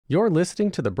You're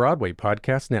listening to the Broadway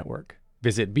Podcast Network.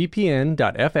 Visit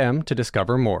bpn.fm to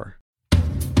discover more.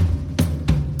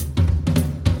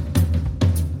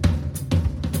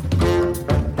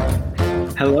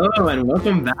 Hello and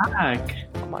welcome back.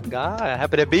 Oh my God,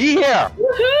 happy to be here.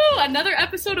 Woohoo! Another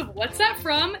episode of What's That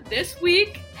From? This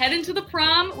week, head into the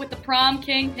prom with the prom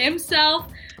king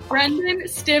himself. Brendon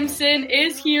Stimson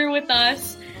is here with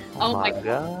us. Oh my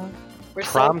God. We're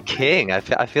Prom king. I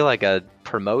feel like a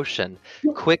promotion.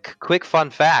 Quick fun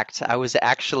fact. I was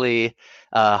actually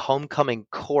homecoming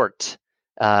court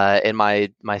in my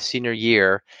senior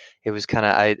year. It was kind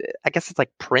of, I guess it's like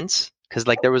Prince. Because,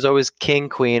 like, there was always king,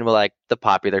 queen, were, like, the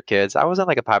popular kids. I wasn't,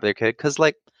 like, a popular kid because,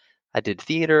 like, I did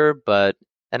theater,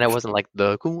 and I wasn't, like,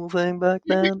 the cool thing back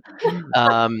then.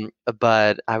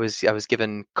 But I was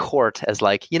given court as,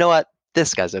 like, you know what?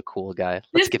 This guy's a cool guy.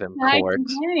 Let's give him court.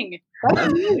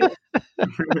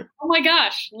 Oh, my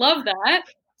gosh. Love that.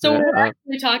 So we're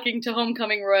actually talking to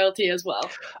homecoming royalty as well.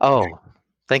 Oh,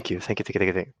 thank you. Thank you.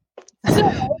 So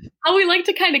how we like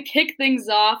to kind of kick things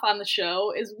off on the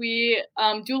show is we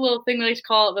do a little thing we like to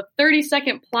call the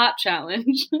 30-second plot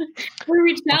challenge, where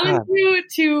we challenge you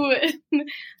to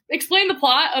explain the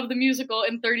plot of the musical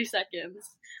in 30 seconds.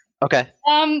 Okay.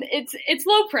 It's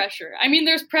low pressure. I mean,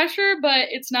 there's pressure, but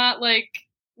it's not like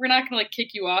we're not gonna like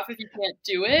kick you off if you can't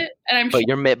do it. And I'm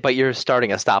but you're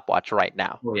starting a stopwatch right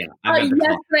now. Oh, yeah.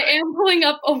 Yes, I am pulling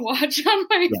up a watch on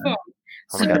my phone.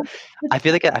 Oh my God. I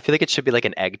feel like it should be like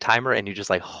an egg timer, and you just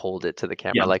like hold it to the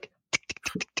camera, like.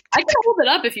 I can hold it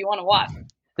up if you want to watch.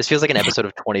 This feels like an episode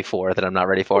of 24 that I'm not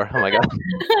ready for. Oh my God.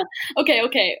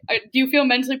 Okay. Do you feel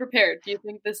mentally prepared? Do you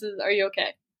think are you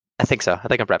okay? I think so. I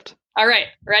think I'm prepped. All right.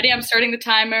 Ready? I'm starting the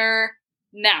timer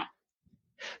now.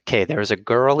 Okay, there's a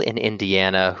girl in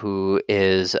Indiana who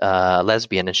is a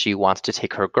lesbian, and she wants to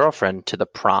take her girlfriend to the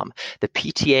prom. The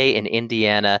PTA in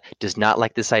Indiana does not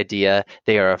like this idea.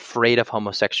 They are afraid of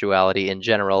homosexuality in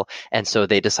general, and so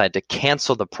they decide to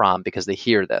cancel the prom because they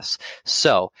hear this.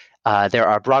 So there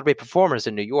are Broadway performers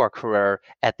in New York who are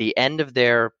at the end of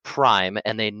their prime,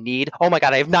 and they need, oh my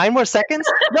God, I have 9 more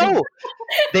seconds? No!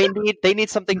 They need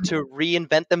something to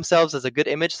reinvent themselves as a good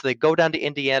image, so they go down to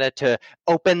Indiana to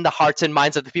open the hearts and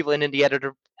minds of the people in Indiana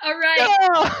to... All right.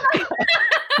 Yeah!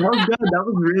 That was good. That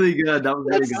was really good.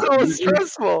 That's so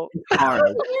stressful. It's hard.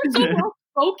 You're so well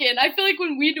spoken. I feel like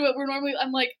when we do it,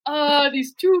 I'm like,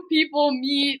 these two people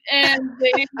meet and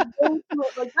they go through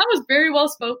it. Like, that was very well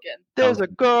spoken. There's a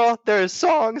girl, there's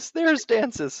songs, there's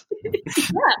dances. Yeah,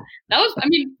 that was, I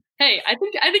mean, hey, I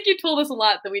think you told us a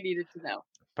lot that we needed to know.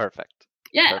 Perfect.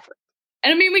 Yeah. Perfect.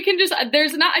 And I mean, we can just,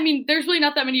 there's really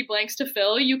not that many blanks to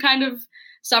fill. You kind of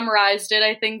summarized it.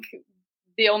 I think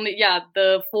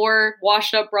the 4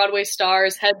 washed up Broadway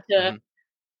stars head to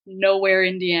nowhere,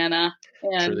 Indiana.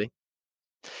 And truly.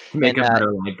 Make a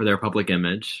better life for their public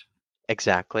image.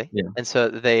 Exactly. Yeah. And so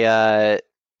they, and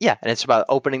it's about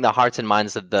opening the hearts and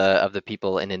minds of the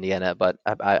people in Indiana. But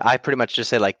I pretty much just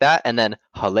say like that, and then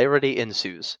hilarity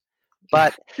ensues.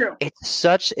 But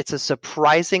it's a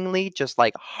surprisingly just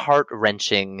like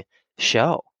heart-wrenching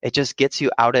show. It just gets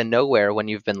you out of nowhere when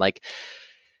you've been like,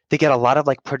 they get a lot of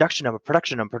like production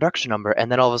number,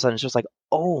 and then all of a sudden it's just like,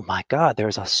 oh my God,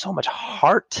 there's so much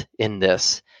heart in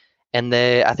this. And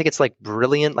I think it's like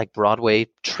brilliant, like Broadway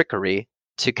trickery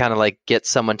to kind of like get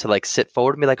someone to like sit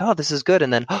forward and be like, oh, this is good.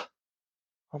 And then, oh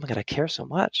my God, I care so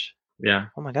much. Yeah.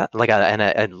 Oh my God. Like,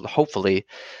 and hopefully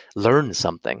learn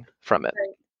something from it.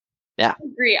 Right. Yeah.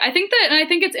 I agree. I think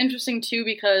it's interesting too,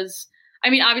 because I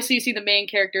mean, obviously you see the main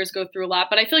characters go through a lot,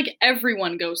 but I feel like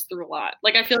everyone goes through a lot.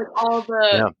 Like, I feel like all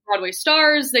the Broadway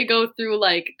stars, they go through,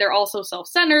 like, they're also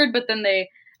self-centered, but then they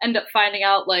end up finding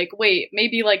out, like, wait,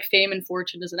 maybe, like, fame and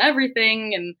fortune isn't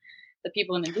everything, and the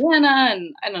people in Indiana,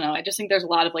 and I don't know. I just think there's a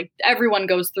lot of, like, everyone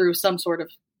goes through some sort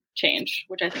of change,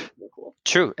 which I think is really cool.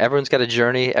 True. Everyone's got a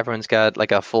journey. Everyone's got,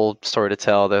 like, a full story to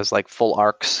tell. There's, like, full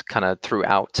arcs kind of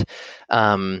throughout.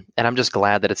 And I'm just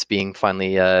glad that it's being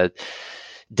finally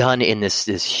done in this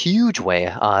huge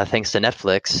way, thanks to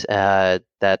Netflix,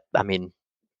 that, I mean,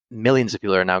 millions of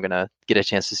people are now going to get a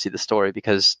chance to see the story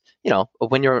because, you know,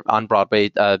 when you're on Broadway,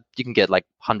 you can get like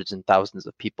hundreds and thousands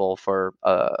of people for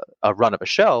a run of a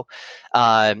show.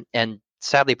 And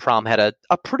sadly, Prom had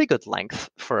a pretty good length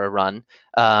for a run.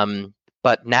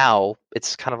 But now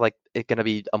it's kind of like it's going to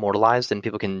be immortalized and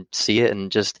people can see it, and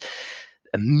just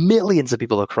millions of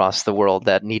people across the world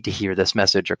that need to hear this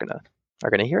message are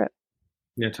going to hear it.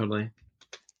 Yeah, totally.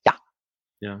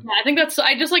 Yeah, I think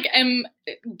I just like am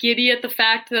giddy at the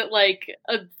fact that like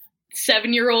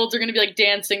 7-year-olds are going to be like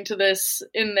dancing to this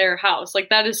in their house. Like,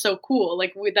 that is so cool.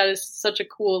 Like, that is such a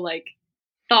cool like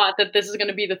thought that this is going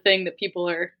to be the thing that people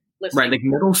are listening. Right, like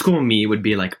middle school me would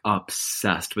be like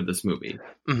obsessed with this movie.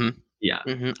 Mm-hmm. Yeah.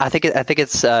 Mm-hmm. I think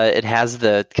it's it has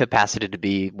the capacity to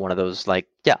be one of those like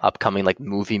upcoming like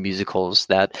movie musicals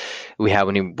that we had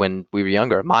when we were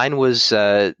younger. Mine was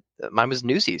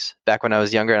Newsies back when I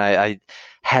was younger, and I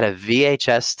had a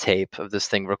VHS tape of this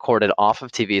thing recorded off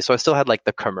of TV, so I still had like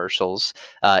the commercials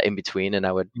in between, and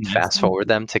I would fast forward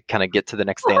them to kind of get to the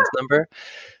next dance number.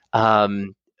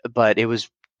 But it was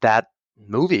that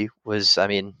movie was, I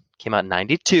mean, came out in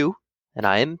 '92, and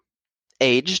I am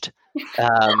aged.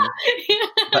 But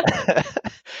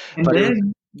And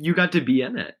then you got to be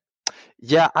in it.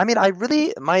 Yeah, I mean, I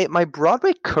really my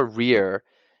Broadway career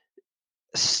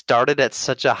started at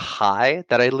such a high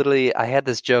that I had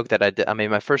this joke that I did. I mean,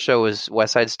 my first show was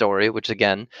West Side Story, which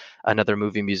again, another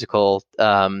movie musical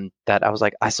that I was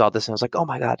like, I saw this and I was like, oh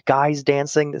my God, guys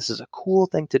dancing. This is a cool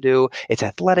thing to do. It's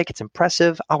athletic. It's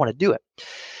impressive. I want to do it.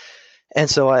 And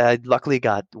so I luckily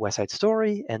got West Side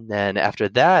Story. And then after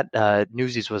that,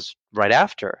 Newsies was right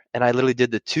after. And I literally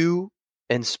did the two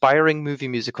inspiring movie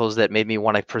musicals that made me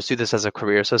want to pursue this as a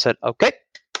career. So I said, okay,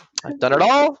 I've done it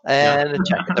all, and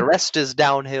the rest is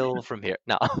downhill from here.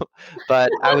 No, but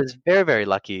I was very, very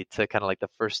lucky to kind of like the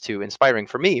first two inspiring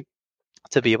for me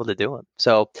to be able to do them.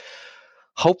 So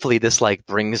hopefully this like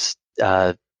brings,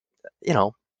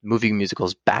 movie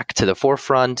musicals back to the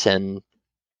forefront and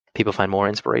people find more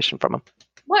inspiration from them.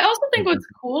 Well, I also think what's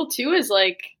cool too is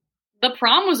like the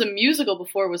Prom was a musical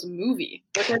before it was a movie,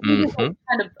 which I think is like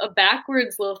kind of a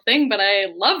backwards little thing, but I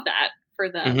love that for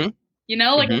them. Mm-hmm. You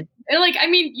know, like, I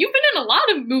mean, you've been in a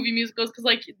lot of movie musicals because,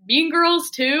 like, Mean Girls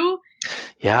too.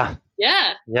 Yeah.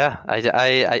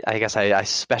 I guess I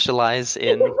specialize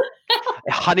in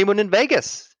Honeymoon in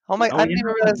Vegas. Oh my! I didn't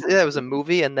realize it was a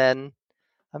movie and then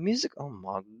a music. Oh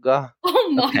my God!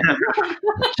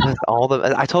 Just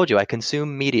I told you I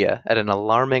consume media at an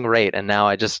alarming rate, and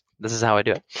now this is how I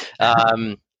do it.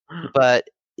 But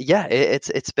yeah,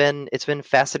 it's been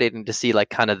fascinating to see like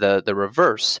kind of the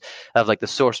reverse of like the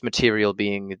source material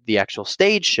being the actual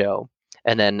stage show,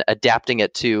 and then adapting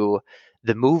it to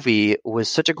the movie was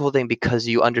such a cool thing because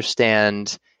you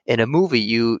understand in a movie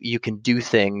you can do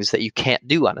things that you can't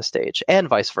do on a stage, and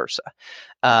vice versa.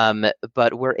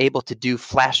 But we're able to do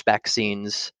flashback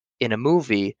scenes in a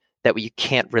movie that you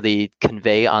can't really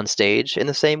convey on stage in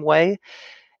the same way.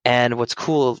 And what's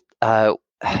cool,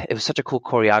 it was such a cool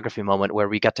choreography moment where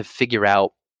we got to figure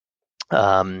out.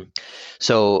 Meryl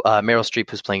Streep,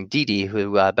 who's playing Dee Dee,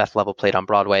 who Beth Level played on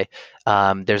Broadway.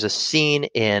 There's a scene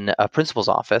in a principal's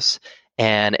office,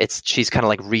 and she's kind of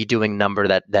like redoing number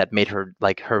that made her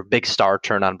like her big star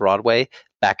turn on Broadway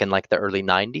back in like the early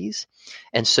 '90s.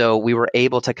 And so we were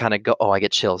able to kind of go. Oh, I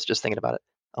get chills just thinking about it.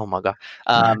 Oh my God.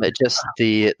 Just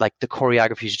the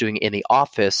choreography she's doing in the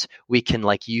office, we can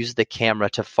like use the camera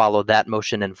to follow that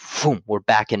motion and boom, we're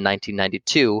back in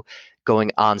 1992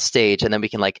 going on stage, and then we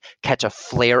can like catch a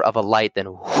flare of a light, then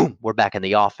whoom, we're back in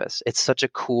the office. It's such a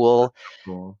cool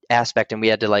aspect. And we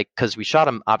had to like, because we shot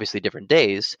them obviously different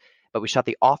days, but we shot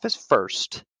the office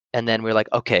first. And then we're like,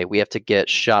 okay, we have to get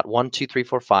shot 1, 2, 3,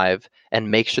 4, 5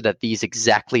 and make sure that these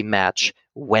exactly match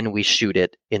when we shoot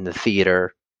it in the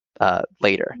theater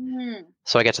later.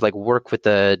 So I got to like work with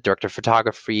the director of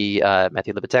photography,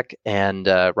 Matthew Libatek, and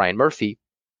Ryan Murphy,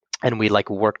 and we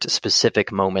like worked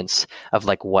specific moments of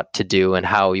like what to do and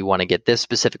how you want to get this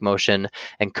specific motion,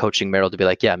 and coaching Meryl to be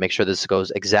like, yeah, make sure this goes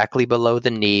exactly below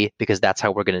the knee because that's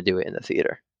how we're going to do it in the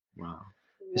theater. Wow.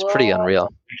 It's pretty unreal.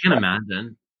 I can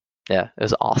imagine. Yeah, it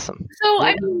was awesome. So,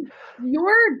 I mean,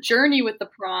 your journey with the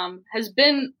Prom has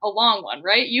been a long one,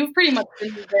 right? You've pretty much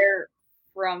been there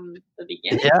from the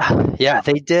beginning. Yeah.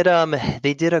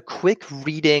 They did a quick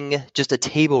reading, just a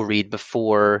table read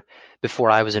before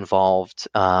I was involved.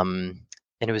 And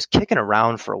it was kicking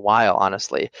around for a while,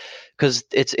 honestly, because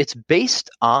it's based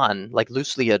on like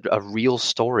loosely a real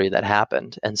story that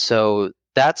happened. And so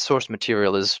that source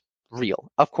material is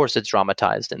real. Of course, it's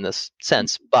dramatized in this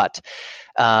sense, but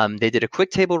they did a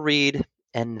quick table read,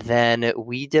 and then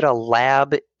we did a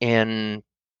lab in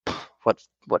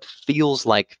what feels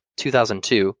like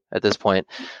 2002 at this point.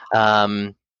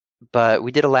 But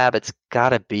we did a lab, it's got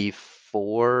to be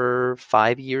 4 or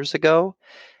 5 years ago.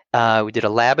 We did a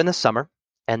lab in the summer,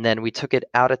 and then we took it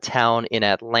out of town in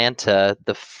Atlanta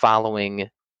the following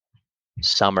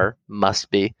summer,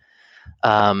 must be.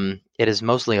 It is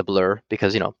mostly a blur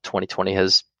because, 2020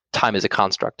 time is a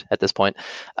construct at this point.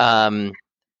 And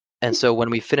so when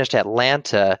we finished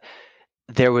Atlanta,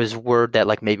 there was word that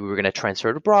like maybe we were going to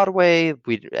transfer to Broadway.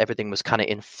 Everything was kind of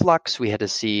in flux. We had to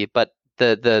see, but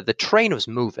the train was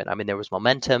moving. I mean, there was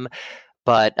momentum,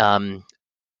 but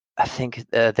I think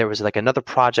there was like another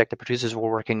project the producers were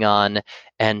working on,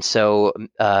 and so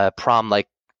Prom like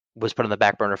was put on the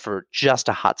back burner for just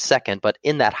a hot second. But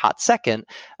in that hot second,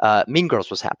 Mean Girls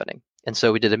was happening, and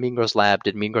so we did a Mean Girls lab,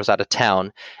 did Mean Girls out of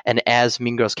town, and as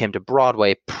Mean Girls came to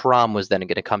Broadway, Prom was then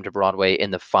going to come to Broadway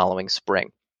in the following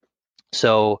spring.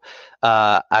 So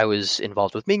I was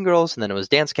involved with Mean Girls, and then I was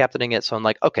dance captaining it. So I'm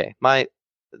like, okay,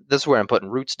 this is where I'm putting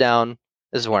roots down.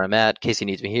 This is where I'm at. Casey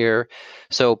needs me here.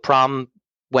 So Prom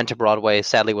went to Broadway.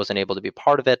 Sadly, wasn't able to be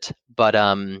part of it. But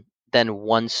then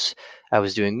once I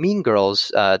was doing Mean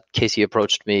Girls, Casey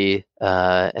approached me,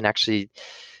 and actually,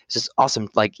 it's just awesome.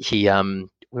 Like we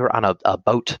were on a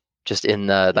boat, just in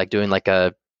like doing like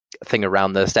a thing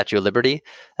around the Statue of Liberty.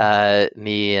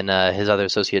 Me and his other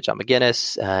associate, John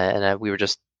McGinnis, and we were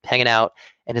just hanging out.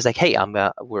 And he's like, "Hey,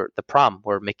 we're the Prom.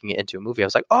 We're making it into a movie." I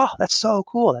was like, "Oh, that's so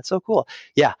cool! That's so cool!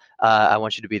 Yeah, I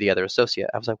want you to be the other associate."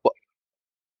 I was like, "What?"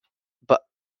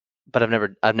 But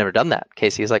I've never done that.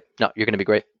 Casey is like, "No, you're going to be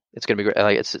great. It's going to be great.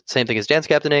 Like, it's the same thing as dance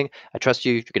captaining. I trust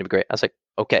you. You're going to be great." I was like,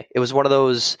 "Okay." It was one of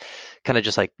those kind of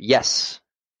just like, yes,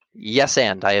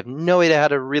 and I have no idea how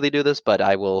to really do this, but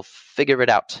I will figure it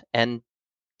out. And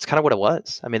it's kind of what it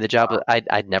was. I mean, the job,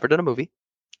 I'd never done a movie.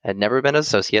 I'd never been an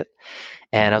associate.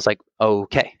 And I was like,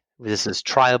 okay, this is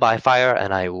trial by fire,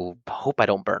 and I hope I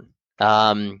don't burn.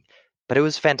 But it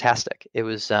was fantastic. It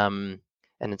was, and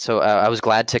so I was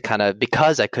glad to kind of,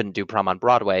 because I couldn't do Prom on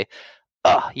Broadway,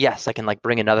 yes, I can like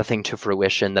bring another thing to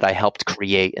fruition that I helped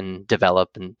create and develop.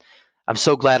 And I'm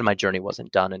so glad my journey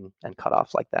wasn't done and cut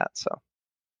off like that. So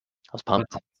I was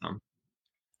pumped.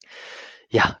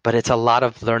 Yeah, but it's a lot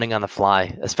of learning on the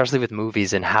fly, especially with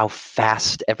movies and how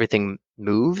fast everything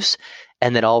moves.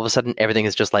 And then all of a sudden, everything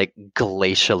is just like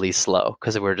glacially slow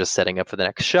because we're just setting up for the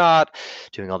next shot,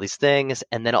 doing all these things.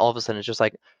 And then all of a sudden, it's just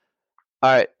like,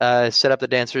 all right, set up the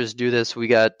dancers, do this. We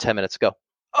got 10 minutes, go.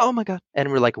 Oh my God.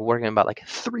 And we're like working about like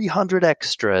 300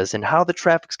 extras and how the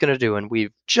traffic's going to do. And we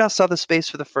just saw the space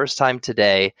for the first time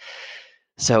today.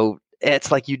 So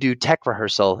it's like you do tech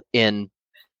rehearsal in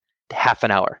half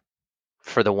an hour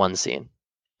for the one scene.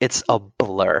 It's a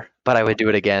blur, but I would do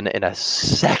it again in a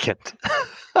second.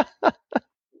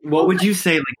 What would you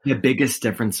say like the biggest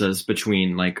differences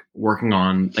between like working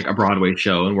on like a Broadway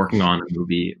show and working on a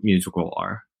movie musical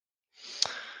are?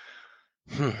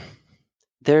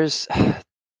 There's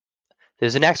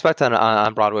an aspect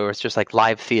on Broadway where it's just like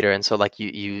live theater, and so like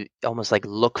you almost like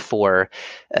look for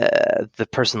the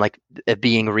person like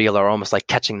being real or almost like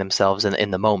catching themselves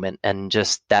in the moment, and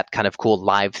just that kind of cool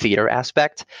live theater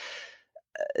aspect.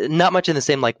 Not much in the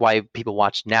same like why people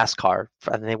watch NASCAR.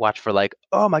 And they watch for like,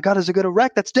 oh my God, is it going to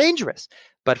wreck? That's dangerous.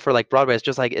 But for like Broadway, it's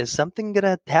just like, is something going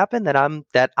to happen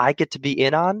that I get to be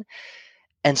in on?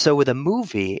 And so with a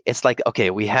movie, it's like, okay,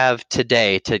 we have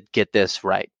today to get this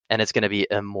right, and it's going to be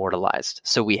immortalized.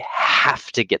 So we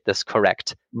have to get this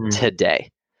correct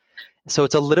today. So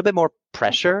it's a little bit more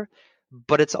pressure,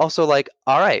 but it's also like,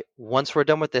 all right, once we're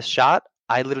done with this shot,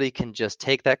 I literally can just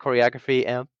take that choreography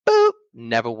and boop,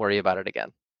 never worry about it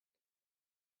again.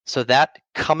 So that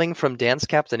coming from dance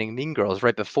captaining Mean Girls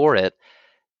right before it,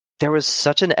 there was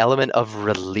such an element of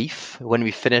relief when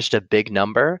we finished a big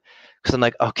number. Because I'm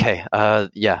like, okay,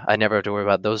 yeah, I never have to worry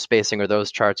about those spacing or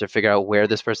those charts or figure out where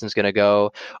this person's going to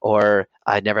go, or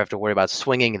I never have to worry about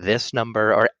swinging this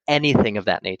number or anything of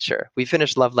that nature. We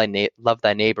finished Love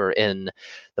Thy Neighbor in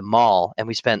the mall, and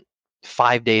we spent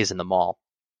 5 days in the mall.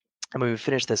 And when we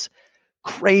finished this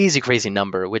crazy, crazy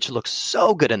number, which looks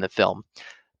so good in the film,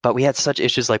 but we had such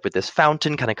issues like with this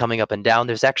fountain kind of coming up and down.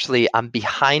 I'm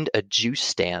behind a juice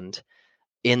stand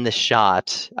in the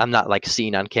shot. I'm not like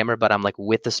seen on camera, but I'm like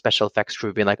with the special effects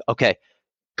crew being like, okay,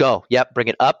 go. Yep. Bring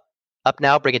it up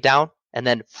now, bring it down. And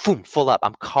then boom, full up.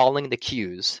 I'm calling the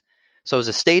cues. So as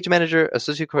a stage manager,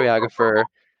 associate choreographer,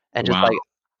 and just like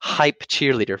hype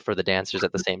cheerleader for the dancers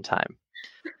at the same time.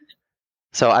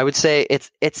 So I would say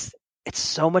it's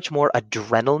so much more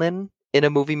adrenaline in a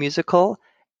movie musical.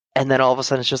 And then all of a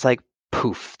sudden it's just like,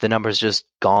 poof, the number's just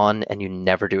gone and you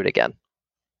never do it again.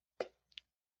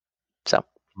 So.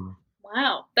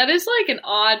 Wow. That is like an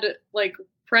odd, like,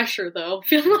 pressure though.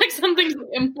 Feeling like something's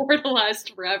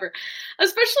immortalized forever.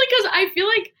 Especially because I feel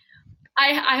like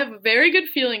I have a very good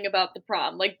feeling about the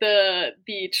Prom. Like the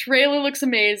trailer looks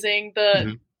amazing.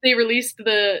 They released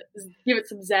the Give It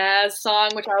Some Zazz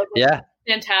song, which I was like,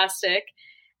 fantastic.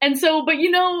 And so, but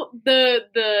you know,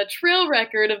 the trail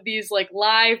record of these like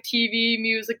live TV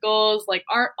musicals like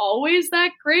aren't always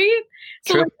that great.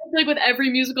 So like with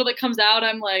every musical that comes out,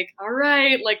 I'm like, all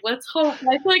right, like let's hope.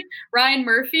 I feel like Ryan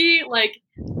Murphy, like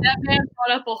that man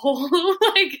brought up a whole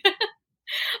like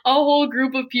a whole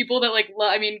group of people that like,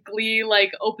 I mean, Glee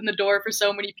like opened the door for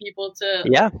so many people to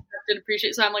and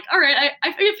appreciate. So I'm like, all right,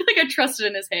 I feel like I trusted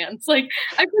in his hands. Like,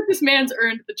 I think this man's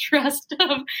earned the trust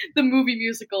of the movie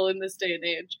musical in this day and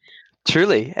age.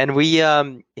 Truly, and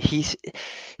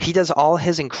he does all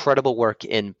his incredible work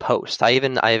in post. I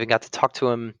even got to talk to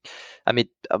him. I mean,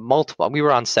 multiple. We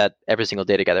were on set every single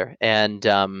day together, and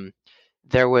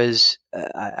there was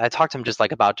I talked to him just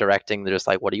like about directing. They're just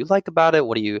like, what do you like about it?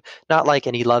 What do you not like?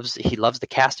 And he loves the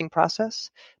casting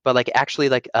process, but like actually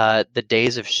like the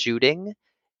days of shooting,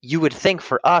 you would think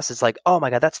for us it's like, oh my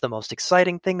God, that's the most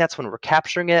exciting thing. That's when we're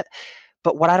capturing it.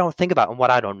 But what I don't think about and what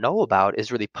I don't know about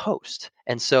is really post.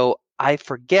 And so I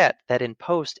forget that in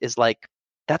post is like,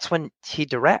 that's when he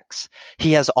directs.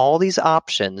 He has all these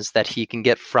options that he can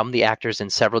get from the actors in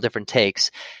several different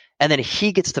takes. And then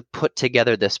he gets to put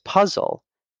together this puzzle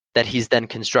that he's then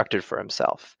constructed for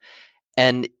himself.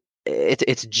 And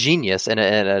it's genius. And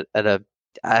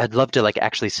I'd love to like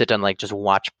actually sit down and like just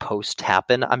watch post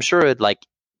happen. I'm sure it'd like,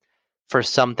 for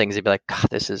some things, you'd be like, God,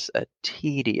 this is a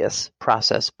tedious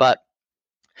process. But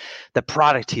the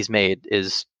product he's made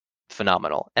is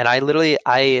phenomenal. And I literally,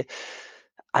 I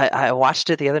watched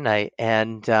it the other night,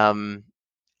 and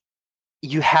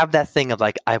you have that thing of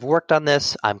like, I've worked on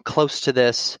this, I'm close to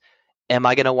this. Am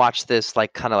I going to watch this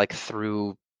like kind of like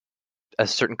through a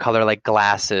certain color like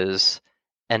glasses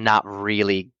and not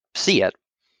really see it?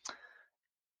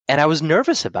 And I was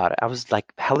nervous about it. I was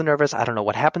like hella nervous. I don't know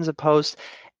what happens in post.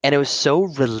 And it was so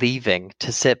relieving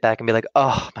to sit back and be like,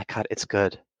 oh my God, it's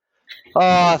good.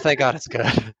 Oh, thank God it's good.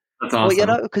 That's awesome. Well, you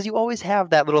know, because you always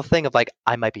have that little thing of like,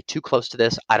 I might be too close to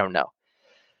this. I don't know.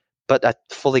 But I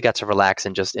fully got to relax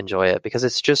and just enjoy it because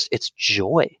it's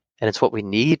joy, and it's what we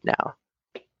need now.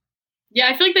 Yeah,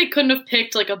 I feel like they couldn't have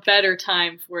picked like a better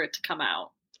time for it to come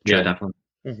out. Yeah, definitely.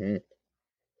 Mm-hmm.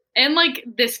 And like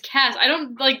this cast, I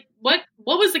don't like what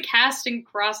was the casting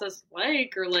process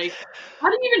like, or like how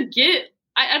did you even get?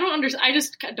 I don't understand. I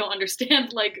just don't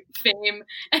understand like fame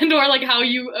and or like how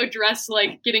you address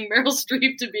like getting Meryl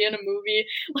Streep to be in a movie.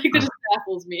 Like that just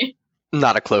baffles me.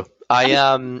 Not a clue.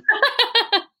 I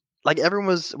like everyone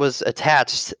was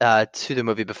attached to the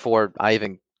movie before I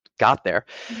even got there.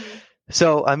 Mm-hmm.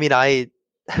 So I mean, I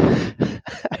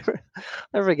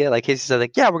forget. Like Casey said,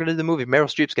 like, yeah, we're gonna do the movie. Meryl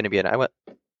Streep's gonna be in it. I went,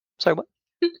 sorry, what?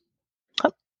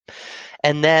 Huh?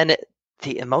 And then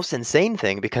the most insane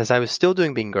thing, because I was still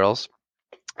doing Mean Girls,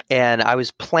 and I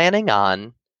was planning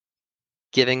on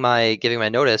giving my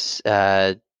notice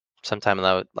sometime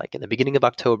like in the beginning of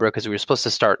October, because we were supposed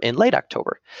to start in late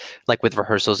October, like with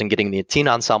rehearsals and getting the teen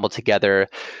ensemble together.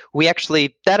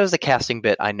 That is a casting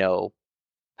bit I know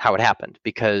how it happened,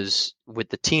 because with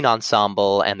the teen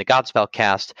ensemble and the Godspell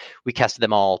cast, we casted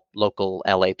them all local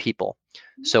LA people.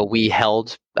 So we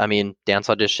held, dance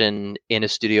audition in a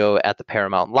studio at the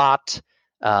Paramount lot.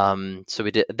 So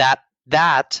we did that.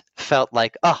 That felt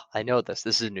like, oh, I know this.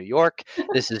 This is New York.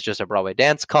 This is just a Broadway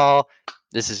dance call.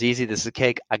 This is easy. This is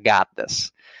cake. I got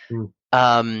this.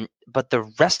 But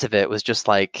the rest of it was just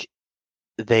like,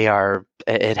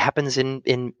 it happens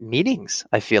in meetings,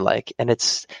 I feel like. And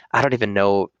I don't even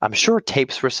know. I'm sure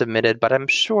tapes were submitted, but I don't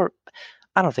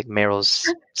think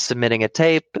Meryl's submitting a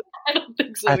tape. I don't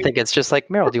think so. I think it's just like,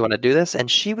 Meryl, do you want to do this? And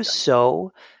she was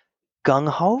so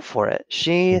gung-ho for it.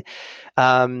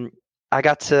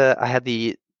 I had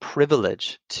the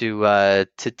privilege to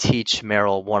teach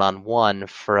Meryl one-on-one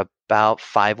for about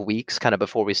 5 weeks, kind of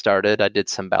before we started. I did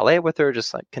some ballet with her,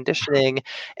 just like conditioning,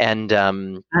 and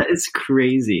that is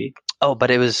crazy. Oh, but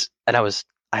I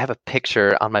have a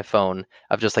picture on my phone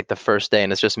of just like the first day,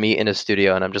 and it's just me in a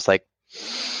studio, and I'm just like,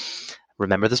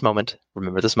 remember this moment.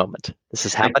 This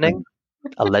is happening.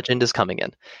 A legend is coming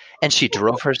in. And she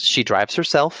drives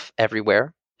herself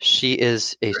everywhere. She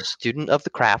is a student of the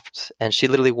craft, and she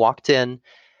literally walked in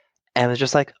and was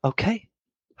just like, okay,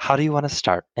 how do you want to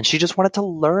start? And she just wanted to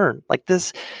learn. Like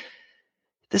this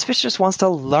bitch just wants to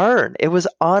learn. It was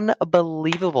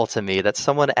unbelievable to me that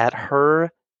someone at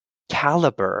her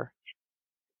caliber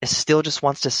still just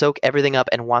wants to soak everything up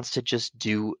and wants to just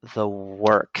do the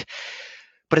work.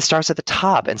 But it starts at the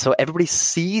top. And so everybody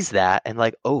sees that and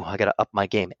like, oh, I got to up my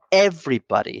game.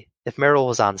 Everybody, if Meryl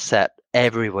was on set,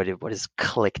 everybody was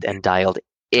clicked and dialed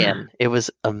in. It was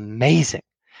amazing.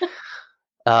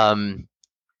 And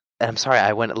I'm sorry,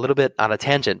 I went a little bit on a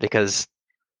tangent because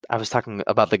I was talking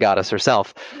about the goddess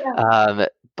herself. Yeah.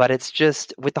 But it's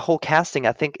just with the whole casting,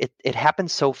 I think it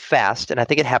happens so fast, and I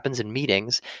think it happens in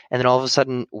meetings. And then all of a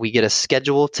sudden we get a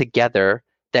schedule together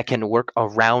that can work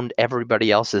around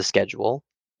everybody else's schedule.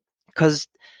 Because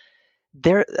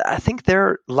I think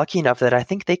they're lucky enough that I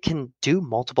think they can do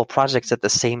multiple projects at the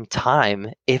same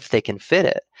time if they can fit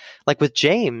it. Like with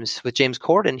James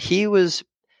Corden,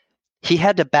 he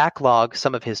had to backlog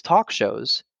some of his talk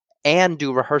shows and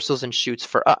do rehearsals and shoots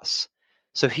for us.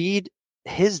 So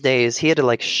his days he had to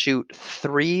like shoot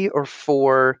 3 or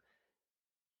 4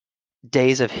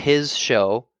 days of his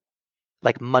show,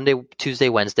 like Monday, Tuesday,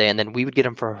 Wednesday, and then we would get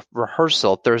him for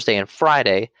rehearsal Thursday and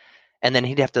Friday, and then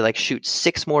he'd have to like shoot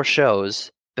 6 more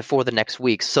shows before the next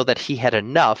week so that he had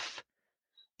enough.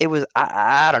 It was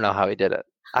I don't know how he did it.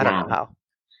 I don't know how.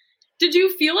 Did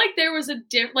you feel like there was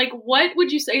like what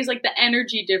would you say is like the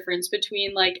energy difference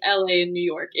between like LA and New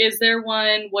York? Is there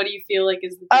one? What do you feel like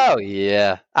is the Oh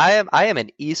yeah. I am an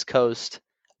East Coast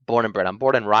born and bred. I'm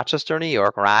born in Rochester, New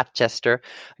York. Rochester.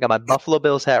 I got my Buffalo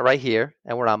Bills hat right here,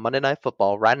 and we're on Monday Night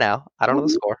Football right now. I don't know the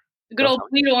score. Good old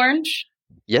bleed orange.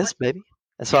 Yes, baby.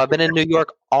 And so I've been in New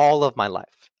York all of my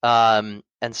life. And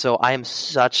so I am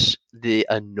such the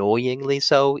annoyingly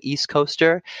so East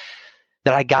Coaster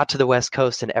that I got to the West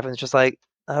Coast and everyone's just like,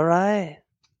 all right,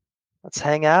 let's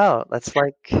hang out.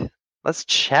 Let's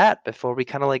chat before we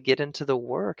kind of like get into the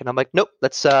work. And I'm like, nope,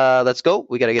 let's go.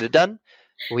 We got to get it done.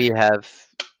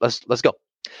 Let's go.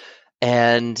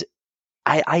 And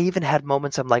I even had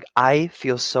moments I'm like, I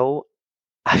feel so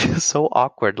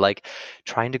awkward, like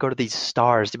trying to go to these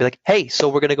stars to be like, hey, so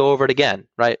we're gonna go over it again,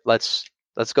 right? Let's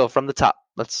go from the top.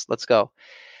 Let's go.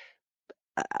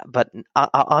 But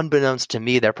unbeknownst to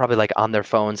me, they're probably like on their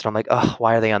phones, and I'm like, oh,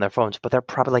 why are they on their phones? But they're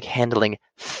probably like handling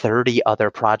 30 other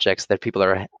projects that people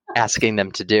are asking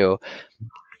them to do.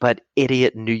 But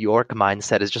idiot New York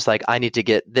mindset is just like, I need to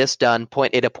get this done,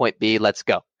 point A to point B, let's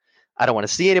go. I don't want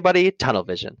to see anybody, tunnel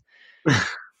vision.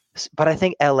 But I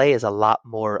think LA is a lot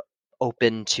more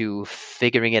open to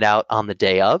figuring it out on the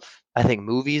day of. I think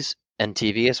movies and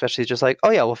TV especially is just like, oh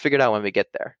yeah, we'll figure it out when we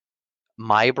get there.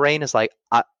 My brain is like,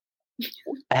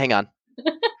 hang on.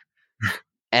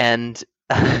 And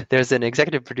there's an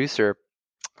executive producer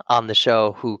on the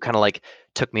show who kind of like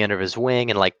took me under his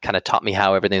wing and like kind of taught me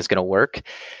how everything's going to work.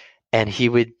 And he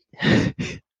would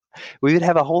we would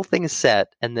have a whole thing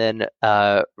set, and then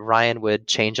Ryan would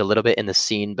change a little bit in the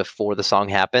scene before the song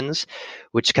happens,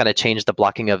 which kind of changed the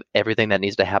blocking of everything that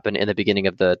needs to happen in the beginning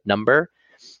of the number.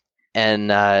 And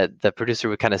the producer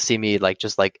would kind of see me like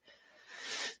just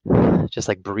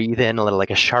breathe in a little,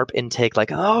 like a sharp intake,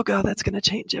 like, oh god, that's gonna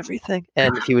change everything.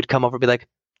 And he would come over and be like,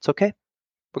 it's okay,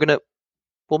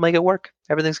 we'll make it work,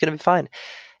 everything's gonna be fine.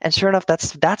 And sure enough,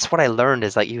 that's what I learned,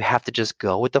 is like you have to just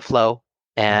go with the flow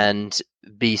and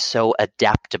be so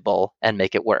adaptable and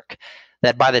make it work,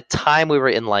 that by the time we were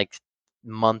in like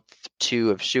month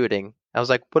 2 of shooting, I was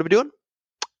like, what are we doing?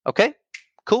 Okay,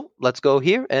 cool, let's go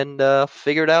here and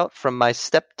figure it out from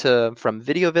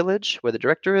Video Village, where the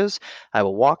director is. I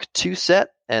will walk to set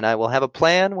and I will have a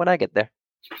plan when I get there.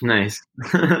 Nice.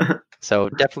 So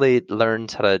definitely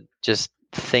learned how to just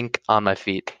think on my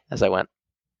feet as I went.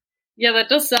 Yeah, that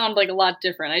does sound like a lot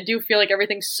different. I do feel like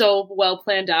everything's so well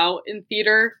planned out in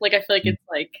theater. Like, I feel like it's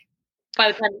like,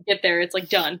 by the time you get there, it's like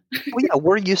done. Well, yeah,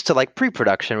 we're used to like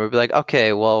pre-production. We'd be like,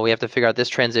 okay, well, we have to figure out this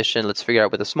transition. Let's figure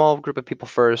out with a small group of people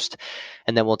first,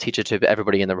 and then we'll teach it to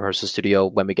everybody in the rehearsal studio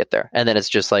when we get there. And then it's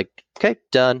just like, okay,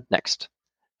 done, next.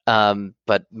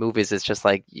 But movies, it's just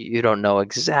like, you don't know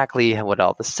exactly what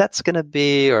all the set's going to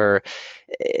be, or,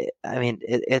 I mean,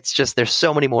 it's just, there's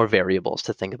so many more variables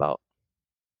to think about.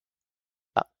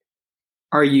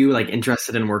 Are you like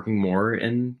interested in working more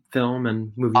in film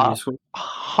and movie musical?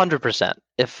 100%.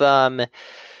 If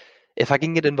I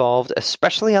can get involved,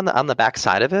 especially on the back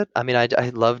side of it, I mean, I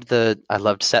loved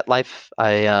set life.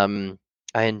 I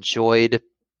enjoyed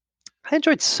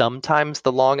sometimes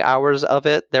the long hours of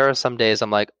it. There are some days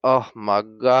I'm like, oh my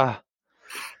god,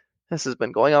 this has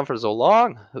been going on for so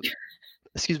long.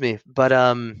 Excuse me, but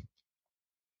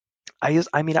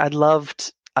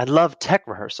I love tech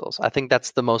rehearsals. I think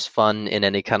that's the most fun in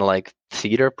any kind of like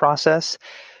theater process.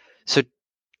 So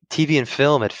TV and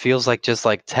film, it feels like just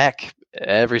like tech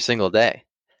every single day.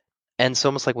 And it's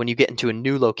almost like when you get into a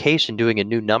new location doing a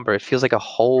new number, it feels like a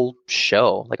whole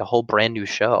show, like a whole brand new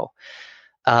show.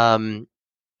 So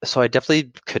I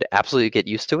definitely could absolutely get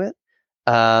used to it.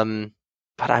 But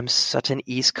I'm such an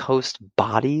East Coast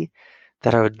body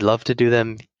that I would love to do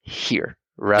them here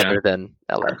rather than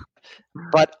LA.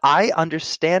 But I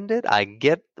understand it. I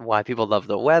get why people love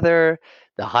the weather,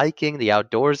 the hiking, the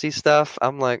outdoorsy stuff.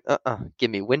 I'm like,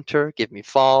 give me winter, give me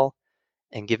fall,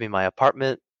 and give me my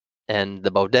apartment and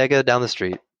the bodega down the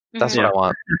street. That's what I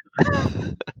want.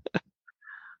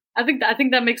 I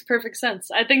think that makes perfect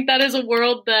sense. I think that is a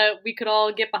world that we could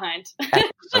all get behind.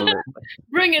 Absolutely.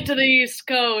 Bring it to the East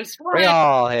Coast. Bring it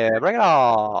all here. Bring it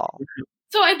all.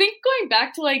 So I think going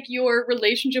back to like your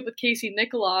relationship with Casey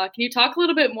Nicholaw, can you talk a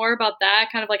little bit more about that?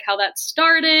 Kind of like how that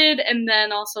started, and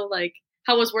then also like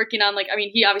how was working on, like, I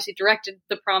mean, he obviously directed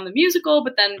the Prom the musical,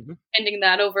 but then handing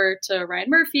that over to Ryan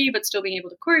Murphy, but still being able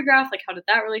to choreograph. Like, how did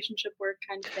that relationship work,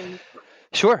 kind of thing?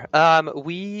 Sure.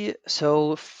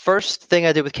 So first thing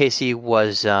I did with Casey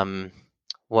was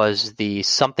the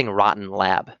Something Rotten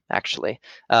lab. Actually,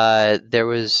 I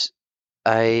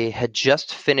had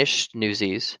just finished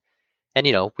Newsies. And,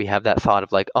 we have that thought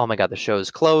of like, oh my God, the show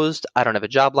is closed. I don't have a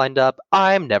job lined up.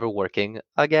 I'm never working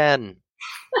again.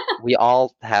 We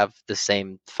all have the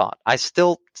same thought. I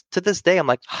still, to this day, I'm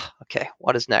like, okay,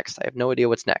 what is next? I have no idea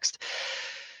what's next.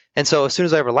 And so as soon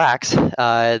as I relaxed,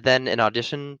 then an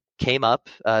audition came up.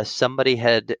 Somebody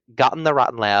had gotten the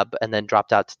Rotten Lab and then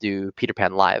dropped out to do Peter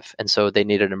Pan Live. And so they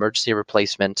needed an emergency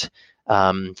replacement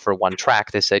for one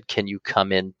track. They said, can you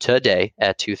come in today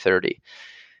at 2:30?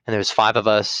 And there was 5 of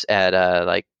us at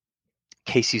like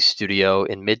Casey's studio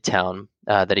in Midtown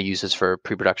that he uses for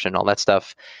pre-production and all that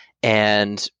stuff.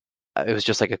 And it was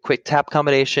just like a quick tap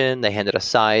combination. They handed us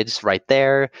sides right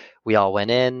there. We all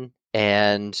went in,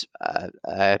 and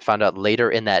I found out later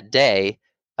in that day,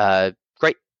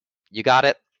 great, you got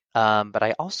it. But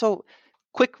I also,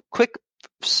 quick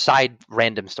side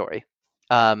random story.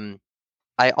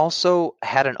 I also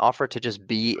had an offer to just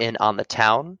be in On the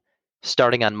Town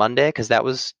starting on Monday, because that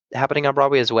was happening on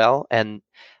Broadway as well. And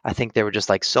I think there were just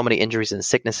like so many injuries and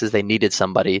sicknesses, they needed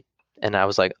somebody. And I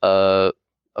was like,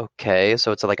 okay.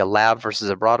 So it's like a lab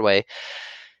versus a Broadway.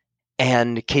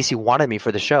 And Casey wanted me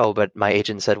for the show, but my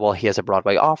agent said, well, he has a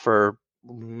Broadway offer.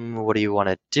 What do you want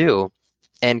to do?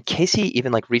 And Casey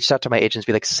even like reached out to my agents,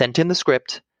 be like, sent in the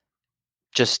script,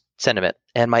 just send him it.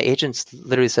 And my agents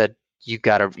literally said, you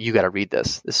gotta read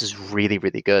this. This is really,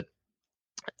 really good.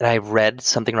 And I read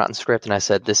Something Rotten script, and I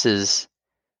said,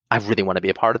 I really want to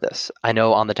be a part of this. I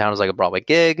know On the Town is like a Broadway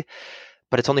gig,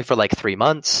 but it's only for like 3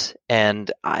 months,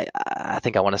 and I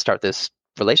think I want to start this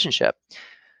relationship.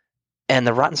 And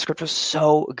the Rotten script was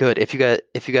so good. If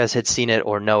you guys had seen it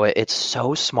or know it, it's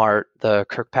so smart. The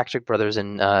Kirkpatrick brothers,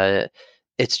 and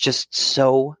it's just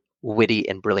so witty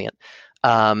and brilliant.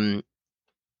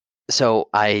 So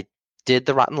I did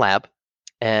the Rotten Lab,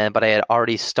 but I had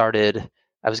already started.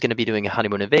 I was going to be doing a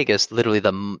honeymoon in Vegas. Literally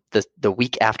the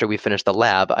week after we finished the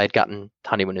lab, I had gotten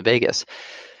honeymoon in Vegas.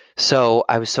 So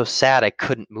I was so sad I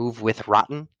couldn't move with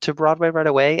Rotten to Broadway right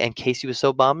away. And Casey was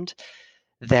so bummed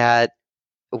that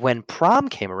when Prom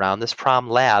came around, this Prom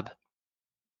lab,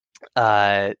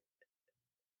 I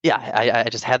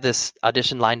just had this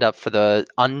audition lined up for the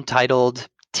untitled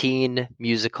teen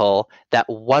musical that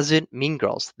wasn't Mean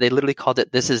Girls. They literally called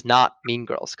it This Is Not Mean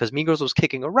Girls, because Mean Girls was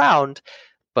kicking around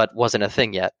but wasn't a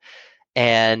thing yet.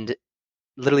 And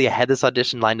literally I had this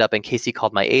audition lined up, and Casey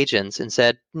called my agents and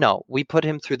said, no, we put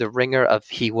him through the ringer of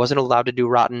he wasn't allowed to do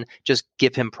Rotten, just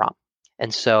give him Prom.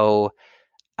 And so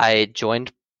I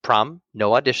joined Prom,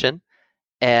 no audition,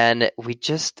 and we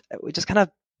just kind of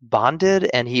bonded,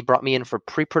 and he brought me in for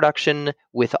pre-production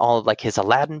with all of like his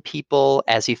Aladdin people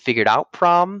as he figured out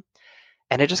Prom.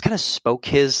 And I just kind of spoke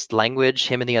his language,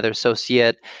 him and the other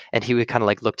associate, and he would kind of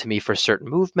like look to me for certain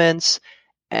movements.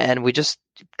 And we just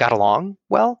got along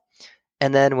well.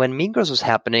 And then when Mean Girls was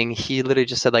happening, he literally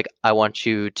just said, like, I want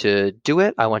you to do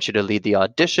it. I want you to lead the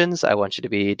auditions. I want you to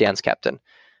be dance captain.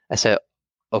 I said,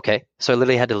 okay. So I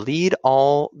literally had to lead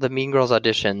all the Mean Girls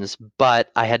auditions, but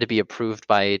I had to be approved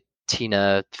by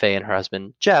Tina Fey and her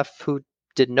husband, Jeff, who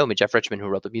didn't know me, Jeff Richmond, who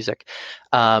wrote the music.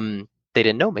 They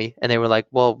didn't know me. And they were like,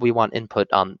 well, we want input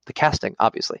on the casting,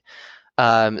 obviously.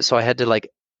 So I had to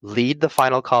like lead the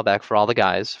final callback for all the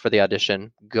guys for the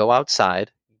audition, go outside,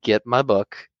 get my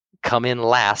book, come in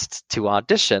last to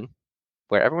audition,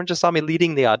 where everyone just saw me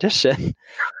leading the audition,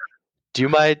 do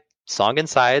my song and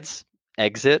sides,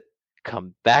 exit,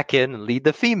 come back in, lead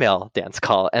the female dance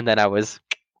call, and then I was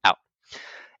out.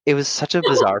 It was such a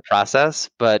bizarre process,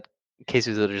 but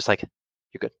Casey was literally just like,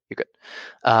 you're good.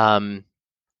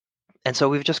 And so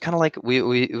we've just kind of like,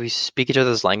 we speak each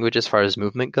other's language as far as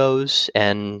movement goes,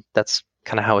 and that's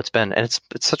kind of how it's been. And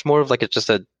it's such more of like, it's just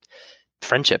a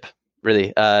friendship,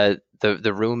 really.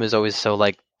 The room is always so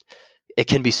like, it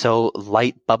can be so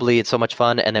light, bubbly, it's so much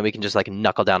fun, and then we can just like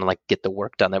knuckle down and like get the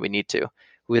work done that we need to.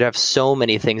 We'd have so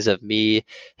many things of me,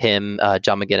 him,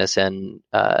 John McGinnis, and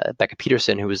Becca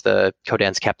Peterson, who was the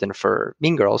co-dance captain for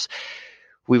Mean Girls.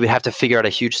 We would have to figure out a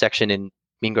huge section in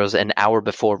Mean Girls an hour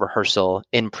before rehearsal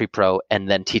in pre-pro, and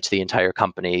then teach the entire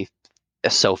company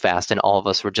so fast, and all of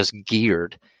us were just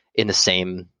geared in the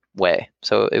same way.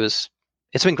 So it's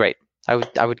been great.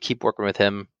 I would keep working with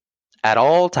him at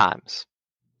all times.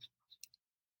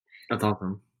 That's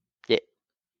awesome. Yeah.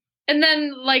 And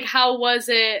then, like, how was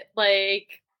it, like,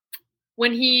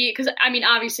 when he, because, I mean,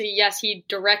 obviously, yes, he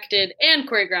directed and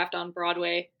choreographed on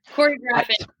Broadway.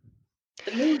 Choreographing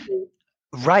the movie.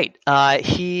 Right.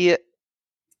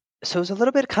 So it was a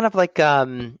little bit kind of like,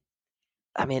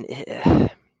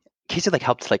 Casey like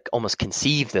helped like almost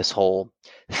conceive this whole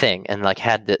thing and like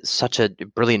had such a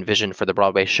brilliant vision for the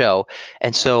Broadway show.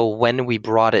 And so when we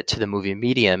brought it to the movie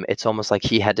medium, it's almost like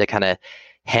he had to kind of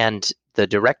hand the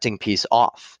directing piece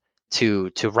off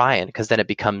to Ryan, because then it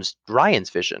becomes Ryan's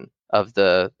vision of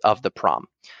the prom.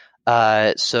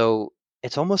 So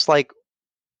it's almost like,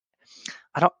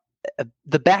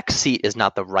 the back seat is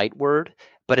not the right word,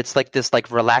 but it's like this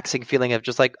like relaxing feeling of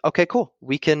just like, okay, cool.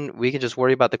 We can just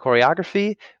worry about the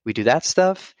choreography. We do that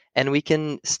stuff, and we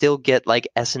can still get like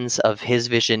essence of his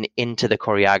vision into the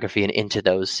choreography and into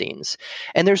those scenes.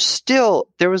 And there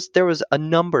was a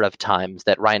number of times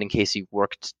that Ryan and Casey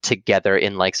worked together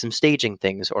in like some staging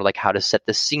things or like how to set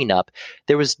the scene up.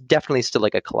 There was definitely still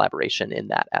like a collaboration in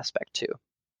that aspect too.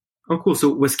 Oh, cool. So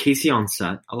was Casey on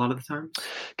set a lot of the time?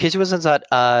 Casey was on set,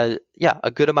 a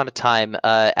good amount of time.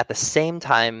 At the same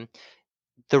time,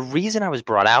 the reason I was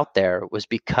brought out there was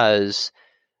because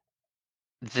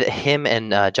him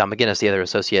and John McGinnis, the other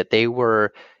associate, they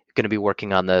were going to be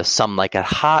working on the Some Like It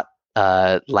Hot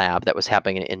lab that was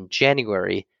happening in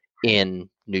January in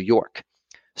New York.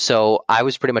 So I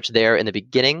was pretty much there in the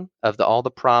beginning of all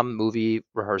the prom movie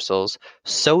rehearsals,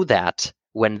 so that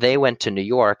when they went to New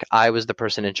York, I was the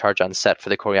person in charge on set for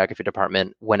the choreography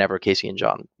department whenever Casey and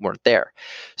John weren't there.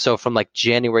 So from like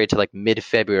January to like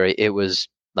mid-February, it was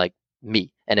like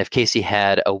me. And if Casey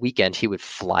had a weekend, he would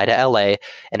fly to LA.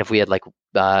 And if we had like,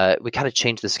 we kind of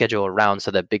changed the schedule around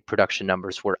so that big production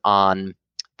numbers were on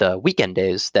the weekend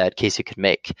days that Casey could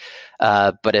make.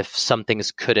 But if some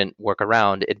things couldn't work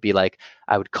around, it'd be like,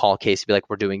 I would call Casey, be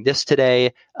like, we're doing this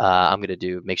today. I'm going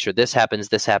to make sure this happens,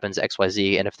 X, Y,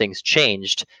 Z. And if things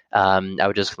changed, I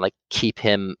would just like keep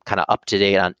him kind of up to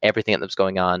date on everything that was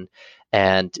going on.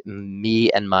 And me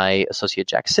and my associate,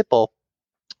 Jack Sipple,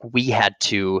 we had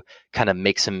to kind of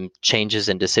make some changes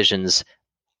and decisions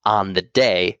on the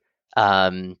day,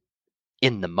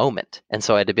 in the moment. And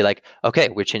so I had to be like, okay,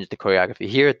 we changed the choreography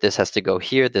here. This has to go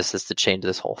here. This is to change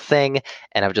this whole thing.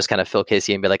 And I would just kind of fill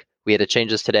Casey and be like, we had to change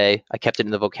this today. I kept it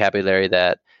in the vocabulary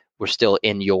that we're still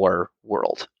in your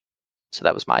world. So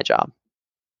that was my job.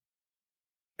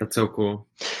 That's so cool.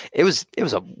 It was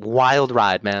a wild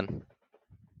ride, man.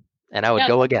 And I would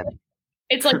go again.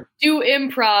 It's like do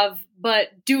improv, but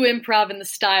do improv in the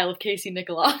style of Casey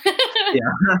Nicola.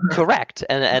 Yeah. Correct.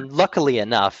 And luckily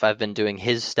enough, I've been doing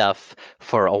his stuff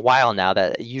for a while now,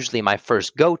 that usually my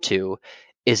first go-to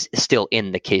is still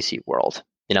in the Casey world,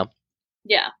 you know?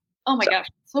 Yeah. Oh my gosh.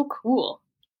 So cool.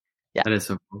 Yeah. That is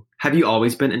so cool. Have you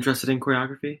always been interested in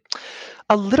choreography?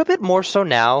 A little bit more so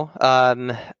now.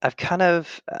 I've kind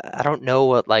of, I don't know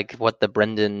what the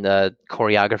Brendon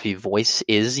choreography voice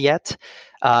is yet,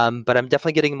 but I'm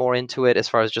definitely getting more into it as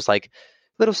far as just like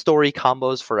little story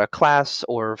combos for a class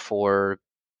or for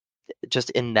just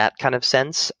in that kind of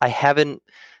sense. I haven't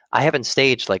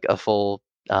staged like a full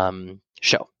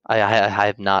show. I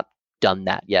have not done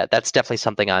that yet. That's definitely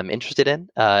something I'm interested in,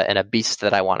 and a beast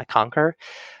that I want to conquer.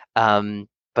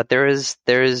 But there is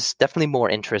definitely more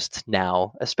interest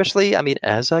now, especially, I mean,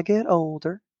 as I get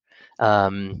older,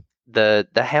 the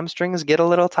hamstrings get a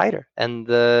little tighter, and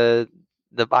the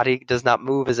body does not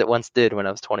move as it once did when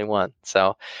I was 21.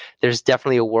 So there's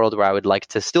definitely a world where I would like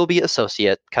to still be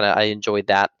associate. I enjoyed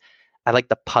that. I like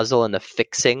the puzzle and the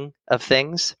fixing of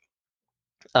things.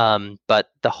 But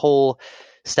the whole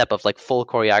step of like full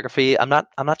choreography, I'm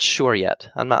not sure yet.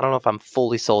 I don't know if I'm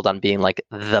fully sold on being like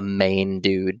the main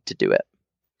dude to do it.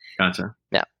 Gotcha.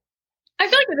 Yeah. I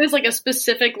feel like it is like a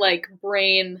specific like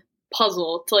brain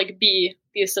puzzle to like be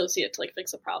the associate to like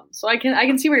fix a problem. So I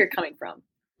can see where you're coming from.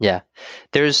 Yeah.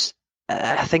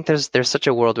 I think there's such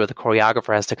a world where the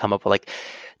choreographer has to come up with like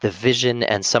the vision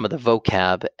and some of the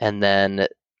vocab, and then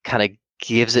kind of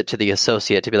gives it to the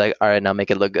associate to be like, all right, now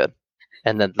make it look good.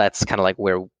 And then that's kind of like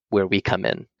where we come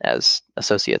in as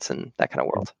associates in that kind of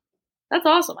world. That's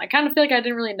awesome. I kind of feel like I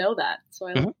didn't really know that. So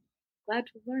I'm glad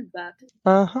to have learned that.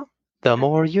 Uh-huh. The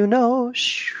more you know.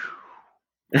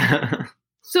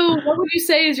 So what would you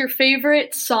say is your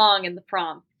favorite song in the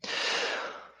prom?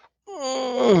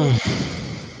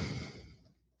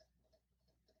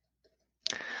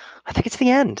 I think it's the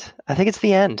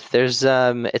end. There's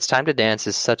It's Time to Dance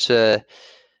is such a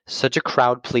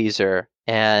crowd pleaser,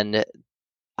 and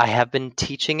I have been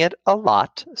teaching it a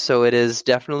lot, so it is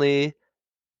definitely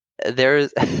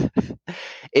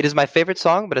It is my favorite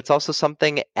song, but it's also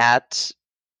something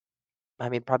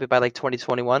probably by like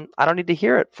 2021, I don't need to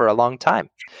hear it for a long time.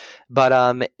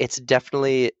 But it's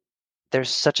definitely, there's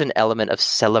such an element of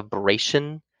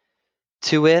celebration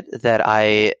to it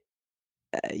that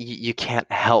you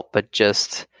can't help but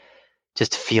just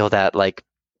feel that, like,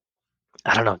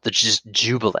 I don't know, the just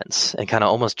jubilance and kind of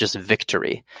almost just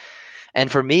victory.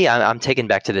 And for me, I'm taken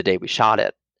back to the day we shot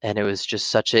it, and it was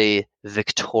just such a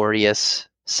victorious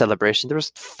celebration. There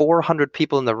was 400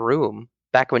 people in the room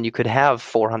back when you could have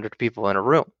 400 people in a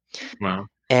room. Wow.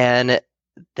 And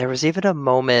there was even a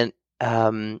moment.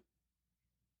 Oh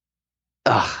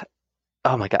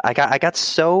my God, I got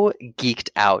so geeked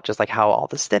out, just like how all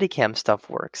the Steadicam stuff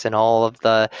works and all of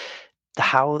the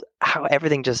how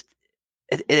everything just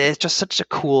it's just such a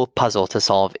cool puzzle to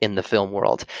solve in the film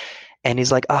world. And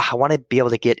he's like, oh, I want to be able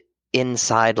to get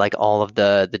inside like all of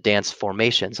the dance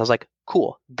formations. I was like,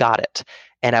 cool, got it.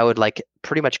 And I would like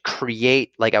pretty much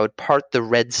create, like I would part the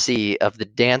Red Sea of the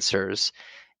dancers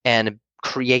and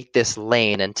create this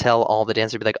lane and tell all the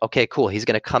dancers, be like, okay, cool, he's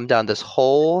going to come down this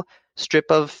whole strip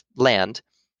of land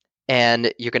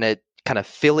and you're going to kind of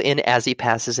fill in as he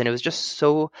passes. And it was just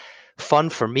so fun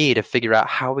for me to figure out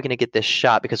how we're going to get this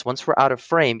shot, because once we're out of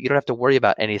frame, you don't have to worry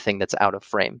about anything that's out of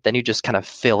frame. Then you just kind of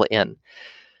fill in.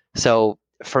 So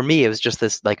for me, it was just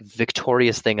this like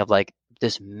victorious thing of like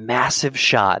this massive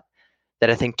shot that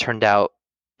I think turned out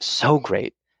so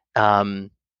great.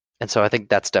 And so I think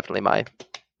that's definitely my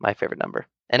favorite number.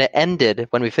 And it ended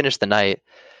when we finished the night.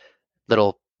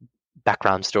 Little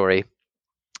background story.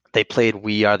 They played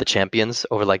We Are the Champions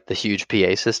over like the huge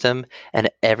PA system, and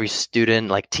every student,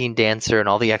 like teen dancer and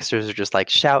all the extras are just like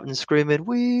shouting, screaming,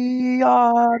 "We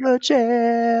are the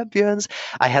champions."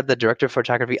 I had the director of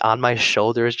photography on my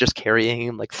shoulders, just carrying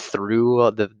him like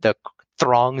through the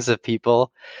throngs of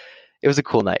people. It was a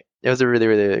cool night. It was a really,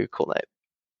 really, really cool night.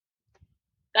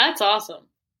 That's awesome.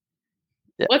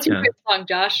 Yeah. What's your favorite song,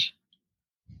 Josh?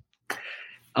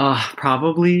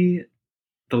 Probably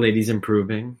The Lady's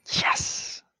Improving. Yes.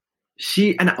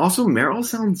 And also Meryl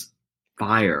sounds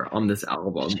fire on this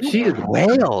album. She is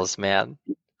wails, man.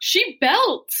 She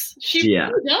belts. She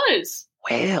really does.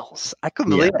 Wails. I couldn't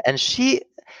believe it. And she's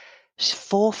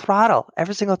full throttle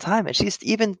every single time. And she's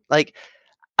even like,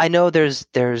 I know there's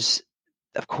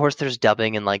of course there's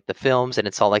dubbing in like the films and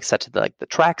it's all like set to the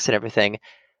tracks and everything,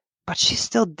 but she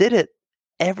still did it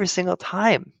every single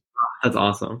time. That's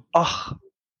awesome. Oh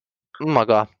my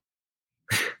God.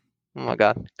 Oh my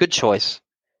God. Good choice.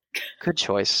 Good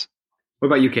choice. What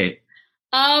about you, Kate?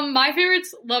 My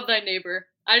favorite's Love Thy Neighbor.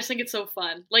 I just think it's so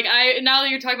fun. Like now that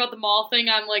you're talking about the mall thing,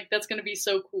 I'm like, that's gonna be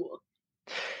so cool.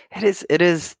 It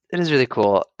is really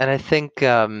cool. And I think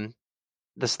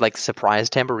this like surprise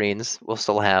tambourines we'll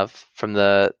still have from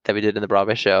that we did in the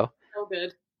Broadway show. So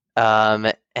good.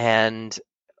 And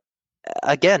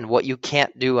again, what you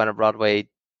can't do on a Broadway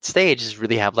stage is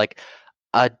really have like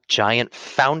a giant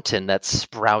fountain that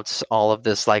sprouts all of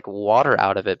this like water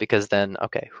out of it, because then,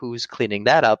 okay, who's cleaning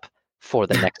that up for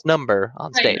the next number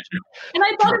on stage? And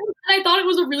I thought it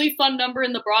was a really fun number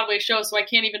in the Broadway show, so I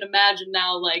can't even imagine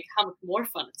now like how much more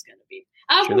fun it's going to be.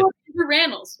 Andrew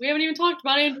Rannells. We haven't even talked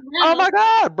about Andrew Rannells. Oh my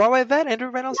God, Broadway vet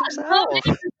Andrew Rannells himself.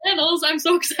 Andrew Rannells, I'm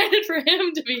so excited for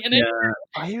him to be in it. Yeah.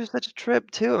 Oh, he was such a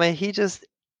trip too. I mean,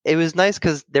 it was nice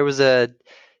because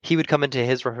he would come into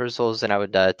his rehearsals and I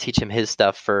would teach him his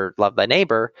stuff for Love Thy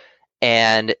Neighbor.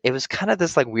 And it was kind of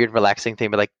this like weird, relaxing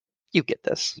thing, but like, you get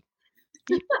this.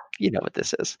 You know what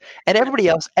this is. And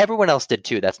everyone else did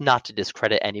too. That's not to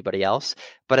discredit anybody else.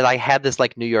 But I had this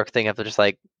like New York thing of just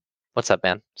like, what's up,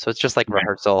 man? So it's just like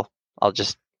rehearsal.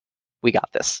 We got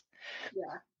this.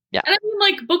 Yeah. And I mean,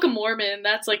 like Book of Mormon,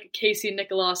 that's like a Casey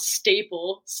Nicholaus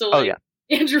staple. So like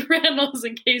Andrew Rannells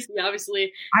and Casey,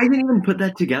 obviously. I didn't even put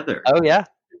that together. Oh yeah.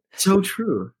 So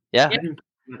true. Yeah.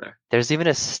 There's even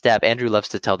a step, Andrew loves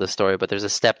to tell this story, but there's a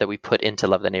step that we put into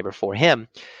Love Thy Neighbor for him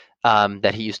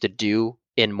that he used to do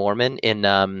in Mormon in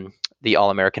the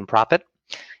All-American Prophet.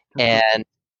 And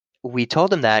we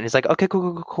told him that, and he's like, okay,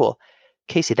 cool.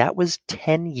 Casey, that was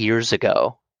 10 years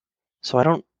ago. So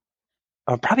or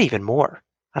probably even more.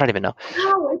 I don't even know.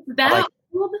 Wow, it's that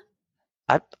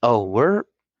old?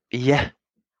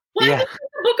 Why do you think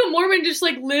the Book of Mormon just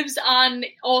like lives on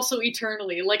also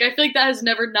eternally? Like I feel like that has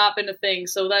never not been a thing,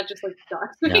 so that just like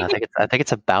sucks. No, I think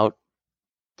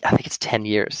it's 10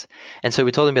 years. And so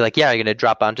we told him, be like, yeah, you're gonna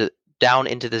drop down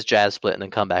into this jazz split and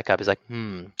then come back up. He's like,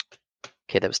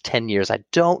 okay, that was 10 years. I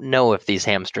don't know if these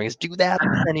hamstrings do that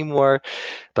anymore.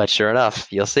 But sure enough,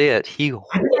 you'll see it.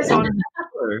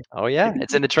 Oh yeah,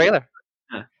 it's in the trailer.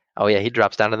 Oh yeah, he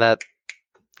drops down to that.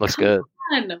 Looks good.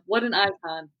 What an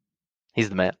icon. He's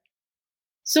the man.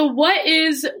 So what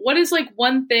is like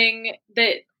one thing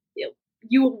that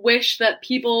you wish that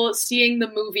people seeing the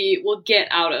movie will get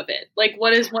out of it? Like,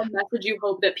 what is one message you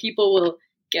hope that people will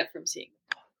get from seeing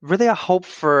it? Really, I hope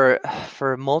for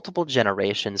multiple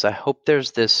generations, I hope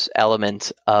there's this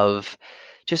element of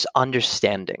just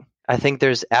understanding. I think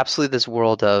there's absolutely this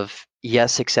world of,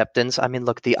 yes, acceptance. I mean,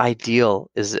 look, the ideal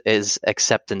is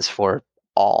acceptance for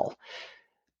all.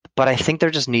 But I think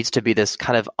there just needs to be this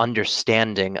kind of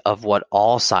understanding of what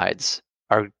all sides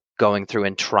are going through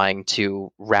and trying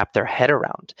to wrap their head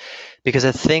around. Because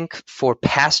I think for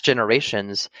past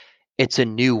generations, it's a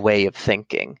new way of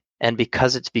thinking. And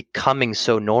because it's becoming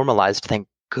so normalized, thank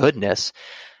goodness,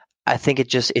 I think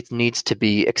it needs to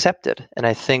be accepted. And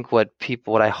I think what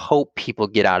I hope people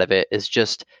get out of it is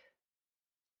just,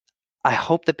 I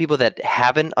hope that people that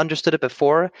haven't understood it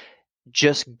before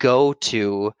just go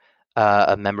to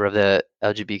a member of the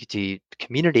LGBT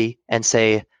community and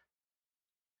say,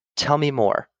 tell me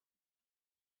more.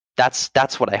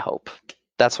 That's what I hope.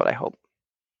 That's what I hope.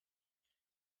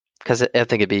 Because I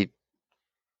think it'd be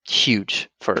huge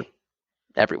for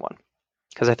everyone.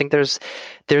 Because I think there's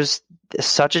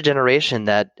such a generation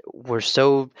that we're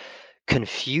so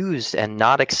confused and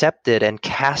not accepted and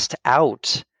cast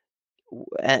out,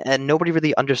 and nobody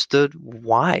really understood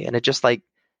why, and it just like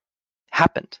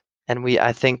happened. And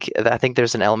I think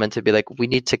there's an element to be like, we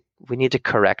need to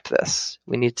correct this.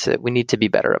 We need to be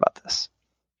better about this.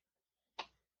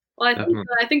 Well,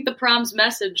 I think the Prom's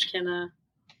message can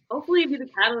hopefully be the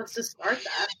catalyst to start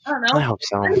that. I don't know. I hope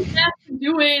so. I think that can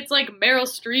do it. It's like Meryl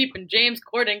Streep and James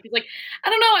Corden. He's like, I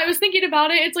don't know. I was thinking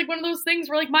about it. It's like one of those things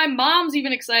where like my mom's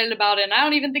even excited about it, and I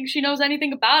don't even think she knows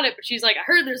anything about it. But she's like, I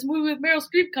heard there's a movie with Meryl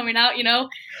Streep coming out.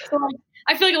 So like,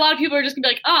 I feel like a lot of people are just gonna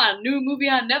be like, new movie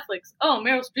on Netflix. Oh,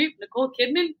 Meryl Streep, Nicole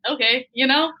Kidman. Okay,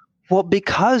 Well,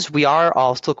 because we are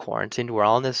all still quarantined, we're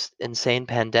all in this insane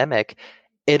pandemic.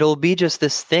 It'll be just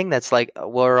this thing that's like,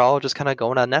 we're all just kind of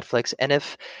going on Netflix. And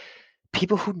if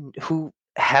people who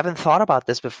haven't thought about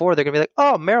this before, they're gonna be like,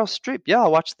 oh, Meryl Streep, yeah,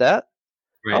 I'll watch that.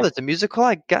 Right. Oh, that's a musical.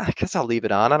 I guess I'll leave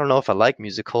it on. I don't know if I like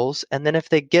musicals. And then if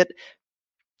they get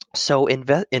so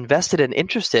invested and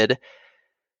interested,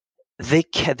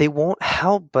 they won't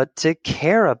help but to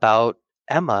care about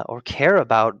Emma or care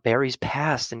about Barry's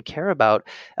past and care about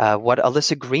what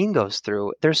Alyssa Green goes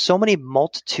through. There's so many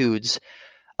multitudes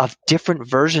of different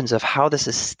versions of how this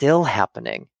is still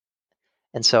happening.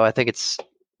 And so I think it's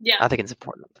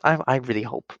important. I really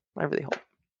hope.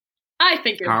 I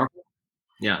think you're powerful.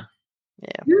 Yeah.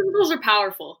 Musicals are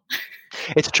powerful.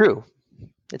 It's true.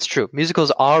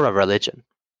 Musicals are a religion.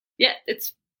 Yeah,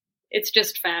 it's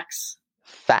just facts.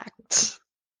 Facts.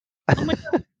 Oh my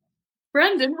God.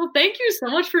 Brendon, well, thank you so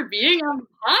much for being on the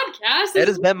podcast. It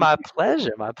has been my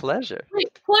pleasure. My pleasure.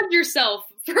 Wait, plug yourself.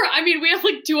 We have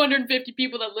like 250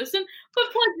 people that listen, but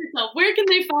plug yourself. Where can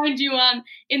they find you on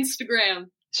Instagram?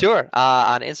 Sure.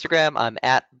 On Instagram, I'm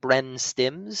at Brendon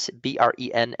Stims,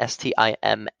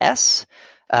 BRENSTIMS.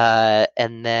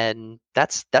 And then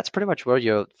that's pretty much where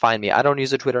you'll find me. I don't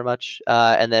use the Twitter much.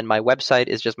 And then my website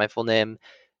is just my full name,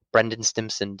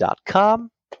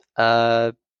 BrendonStimson.com.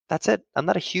 That's it. I'm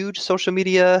not a huge social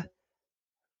media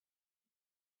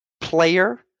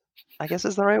player, I guess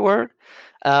is the right word.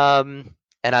 And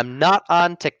I'm not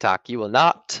on TikTok. You will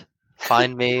not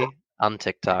find me on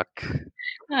TikTok.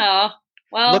 Oh,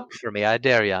 well. Look for me. I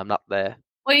dare you. I'm not there.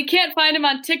 Well, you can't find him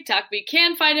on TikTok, but you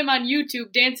can find him on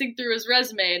YouTube dancing through his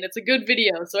resume, and it's a good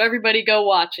video, so everybody go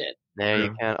watch it. There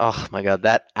you can. Oh, my God.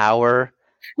 That hour.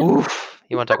 Oof.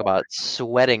 You want to talk about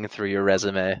sweating through your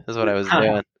resume. That's what I was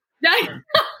doing. I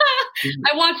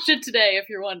watched it today, if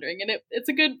you're wondering, and it's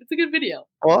a good video.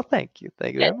 Well, thank you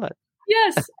very much.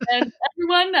 Yes, and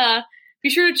everyone, be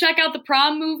sure to check out the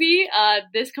Prom movie.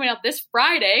 This coming out this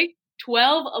Friday,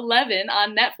 12/11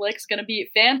 on Netflix. Going to be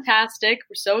fantastic.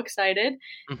 We're so excited.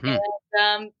 Mm-hmm.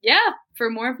 And for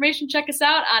more information, check us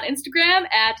out on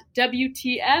Instagram at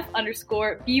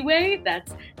WTF_BWay.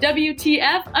 That's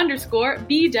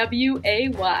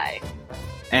WTF_BWAY.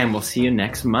 And we'll see you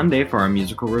next Monday for our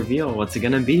musical reveal. What's it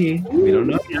going to be? Ooh. We don't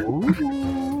know yet.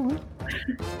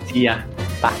 See ya.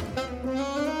 Bye.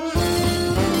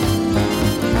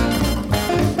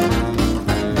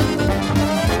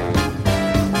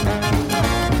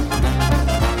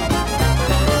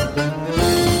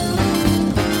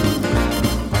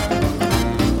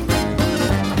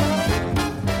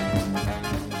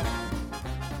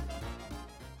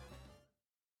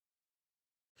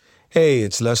 Hey,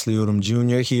 it's Leslie Odom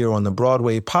Jr. here on the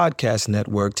Broadway Podcast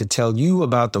Network to tell you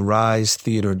about the Rise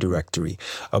Theater Directory,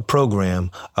 a program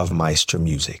of Maestro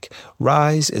Music.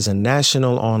 Rise is a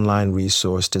national online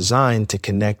resource designed to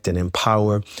connect and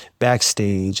empower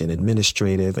backstage and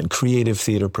administrative and creative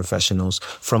theater professionals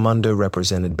from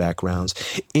underrepresented backgrounds.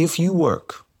 If you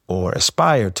work or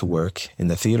aspire to work in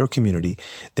the theater community,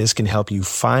 this can help you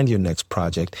find your next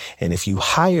project. And if you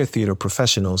hire theater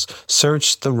professionals,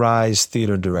 search the Rise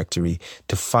Theater Directory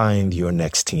to find your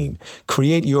next team.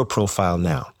 Create your profile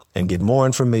now and get more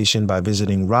information by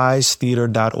visiting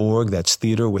risetheater.org. That's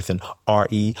theater with an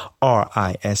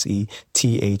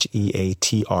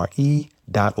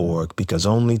RERISETHEATRE.org, because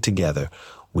only together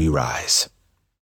we rise.